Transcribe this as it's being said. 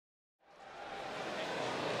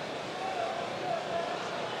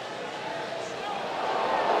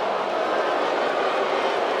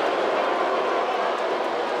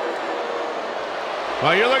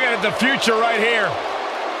Well, you're looking at the future right here.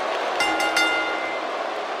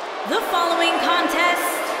 The following contest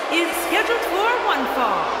is scheduled for one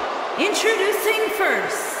fall. Introducing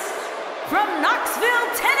first, from Knoxville,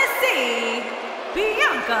 Tennessee,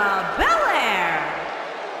 Bianca Belair.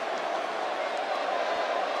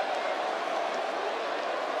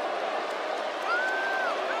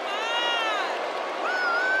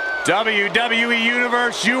 WWE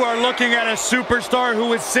Universe, you are looking at a superstar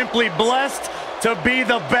who is simply blessed to be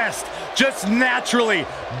the best. Just naturally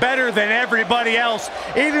better than everybody else,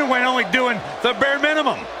 even when only doing the bare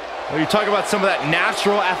minimum. Well, you talk about some of that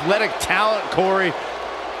natural athletic talent, Corey.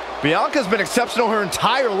 Bianca's been exceptional her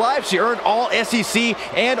entire life. She earned all SEC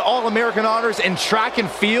and All-American honors in track and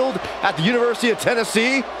field at the University of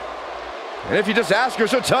Tennessee. And if you just ask her,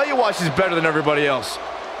 she'll tell you why she's better than everybody else.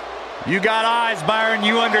 You got eyes, Byron,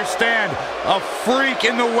 you understand. A freak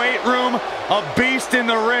in the weight room, a beast in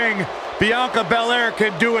the ring. Bianca Belair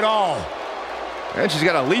could do it all. And she's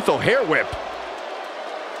got a lethal hair whip.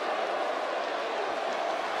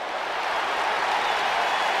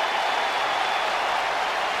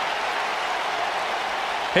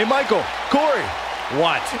 Hey, Michael, Corey.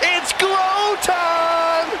 What? It's glow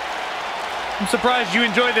time! I'm surprised you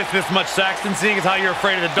enjoyed this much, Saxton, seeing as how you're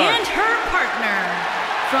afraid of the dark. And her partner,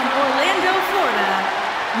 from Orlando, Florida,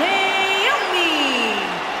 Naomi.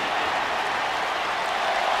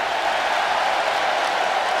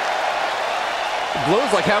 It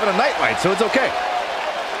glows like having a nightlight, so it's okay.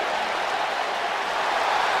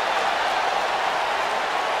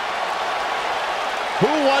 Who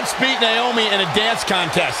once beat Naomi in a dance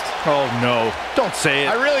contest? Oh, no. Don't say it.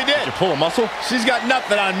 I really did. Did you pull a muscle? She's got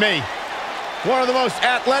nothing on me. One of the most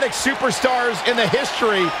athletic superstars in the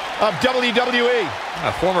history of WWE.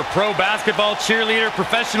 A former pro basketball cheerleader,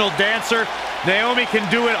 professional dancer, Naomi can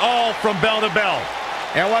do it all from bell to bell.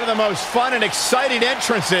 And one of the most fun and exciting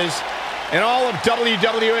entrances in all of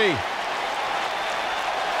WWE.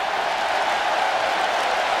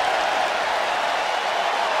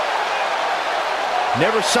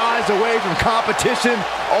 Never shies away from competition,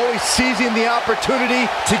 always seizing the opportunity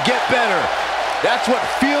to get better. That's what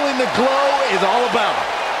feeling the glow is all about.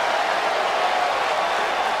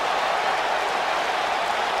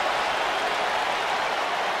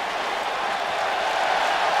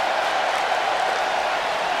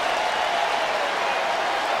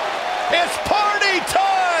 It's party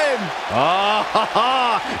time! Ah, ha,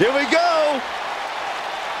 ha. Here we go.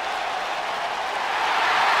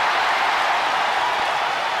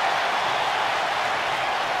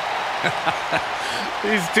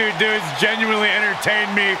 These two dudes genuinely entertain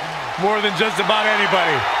me more than just about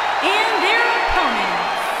anybody. And their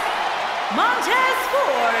opponents, Montez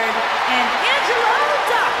Ford and Angelo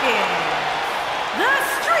Dawkins, the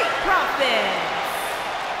Street Profits.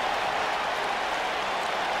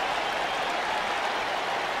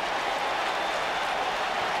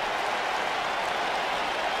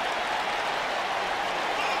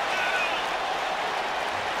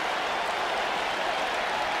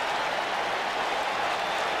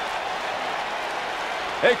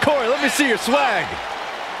 Hey, Corey, let me see your swag.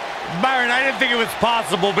 Byron, I didn't think it was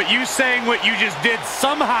possible, but you saying what you just did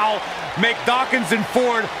somehow make Dawkins and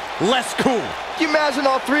Ford less cool. Can you imagine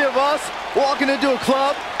all three of us walking into a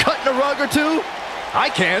club, cutting a rug or two?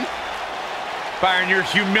 I can. Byron, you're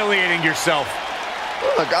humiliating yourself.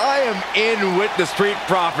 Look, I am in with the Street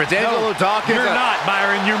Profits. Angelo Dawkins. You're not,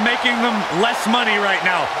 Byron. You're making them less money right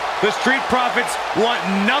now. The Street Profits want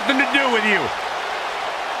nothing to do with you.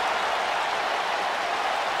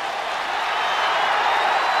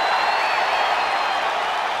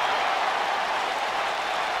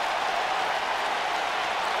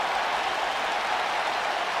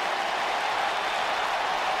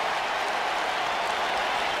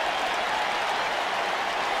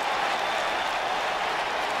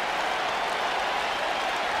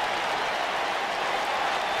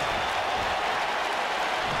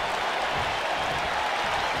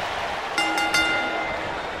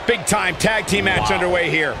 Big time tag team match underway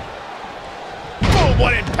here. Oh,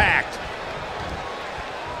 what impact!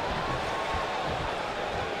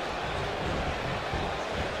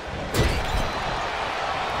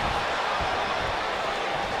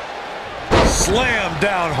 Slam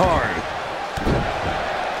down hard.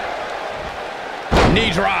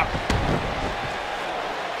 Knee drop.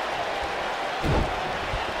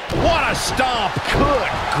 What a stomp. Good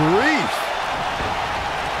grief.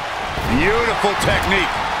 Beautiful technique.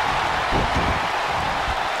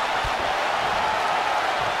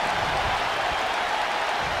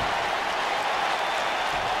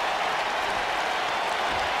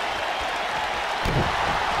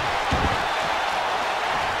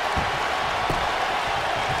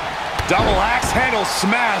 Double axe handle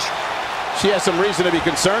smash. She has some reason to be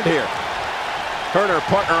concerned here. Her and her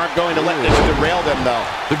partner aren't going to let this derail them, though.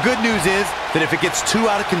 The good news is that if it gets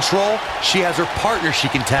too out of control, she has her partner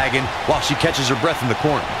she can tag in while she catches her breath in the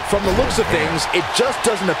corner. From the looks of things, it just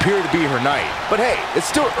doesn't appear to be her night. But hey,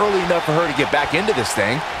 it's still early enough for her to get back into this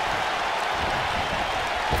thing.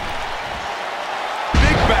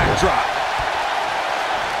 Big backdrop.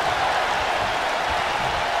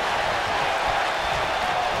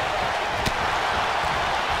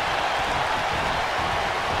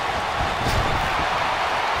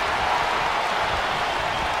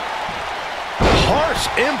 Harsh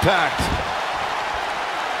impact.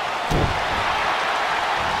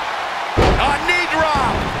 A knee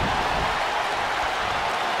drop.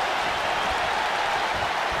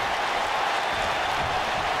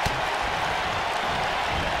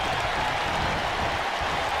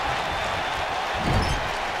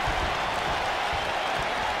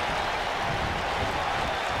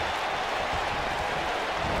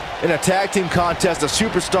 In a tag team contest, a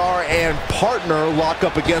superstar and partner lock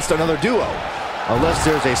up against another duo. Unless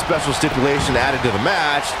there's a special stipulation added to the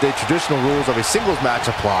match, the traditional rules of a singles match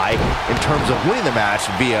apply in terms of winning the match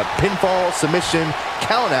via pinfall, submission,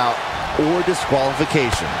 countout, or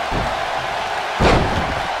disqualification.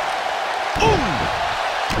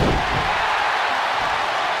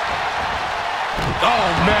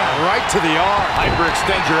 Oh, man, right to the arm.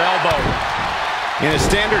 Hyperextend your elbow. In a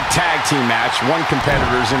standard tag team match, one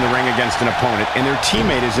competitor is in the ring against an opponent, and their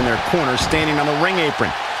teammate is in their corner standing on the ring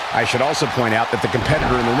apron. I should also point out that the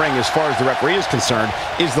competitor in the ring, as far as the referee is concerned,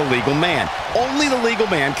 is the legal man. Only the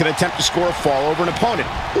legal man can attempt to score a fall over an opponent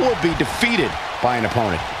or be defeated by an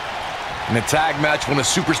opponent. In a tag match, when a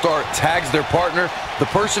superstar tags their partner,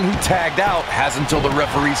 the person who tagged out has until the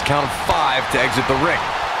referee's count of 5 to exit the ring.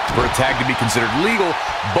 For a tag to be considered legal,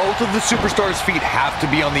 both of the superstars' feet have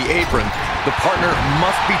to be on the apron. The partner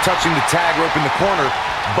must be touching the tag rope in the corner.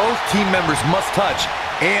 Both team members must touch,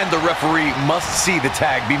 and the referee must see the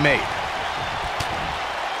tag be made.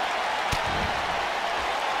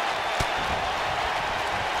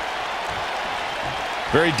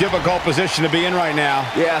 Very difficult position to be in right now.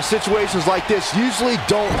 Yeah, situations like this usually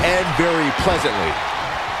don't end very pleasantly.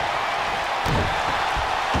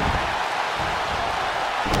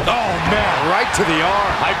 Oh, man, right to the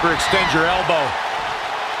arm. Hyperextend your elbow.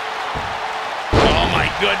 Oh, my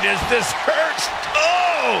goodness, this hurts.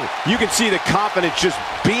 Oh! You can see the confidence just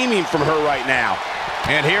beaming from her right now.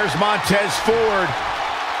 And here's Montez Ford.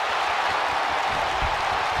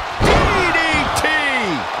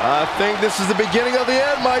 I think this is the beginning of the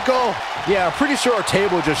end, Michael. Yeah, I'm pretty sure our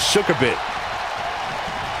table just shook a bit.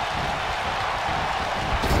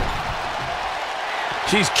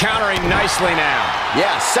 She's countering nicely now.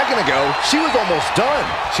 Yeah, a second ago, she was almost done.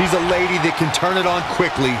 She's a lady that can turn it on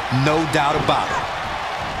quickly, no doubt about it.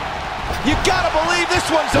 You gotta believe this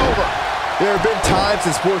one's over. There have been times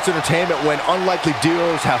in sports entertainment when unlikely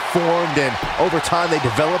duos have formed, and over time they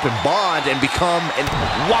develop and bond and become an...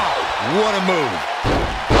 Wow, what a move.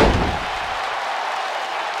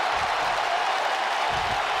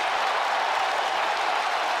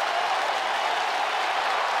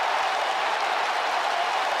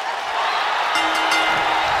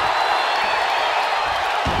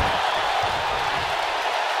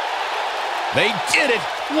 They did it!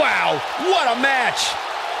 Wow, what a match!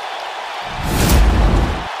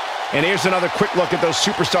 And here's another quick look at those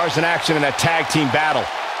superstars in action in a tag team battle.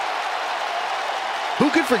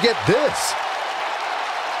 Who could forget this?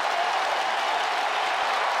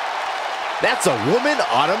 That's a woman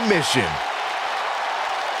on a mission.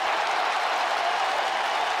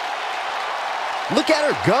 Look at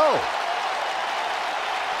her go.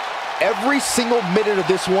 Every single minute of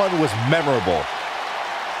this one was memorable.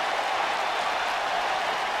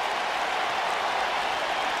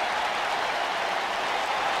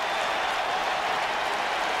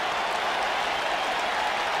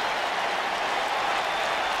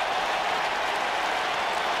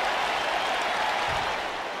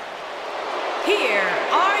 Here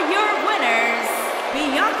are your winners,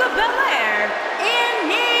 Bianca Belair and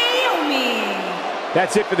Naomi.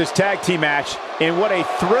 That's it for this tag team match, and what a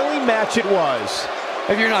thrilling match it was.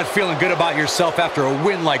 If you're not feeling good about yourself after a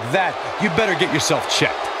win like that, you better get yourself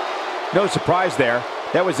checked. No surprise there.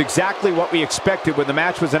 That was exactly what we expected when the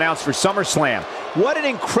match was announced for SummerSlam. What an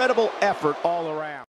incredible effort all around.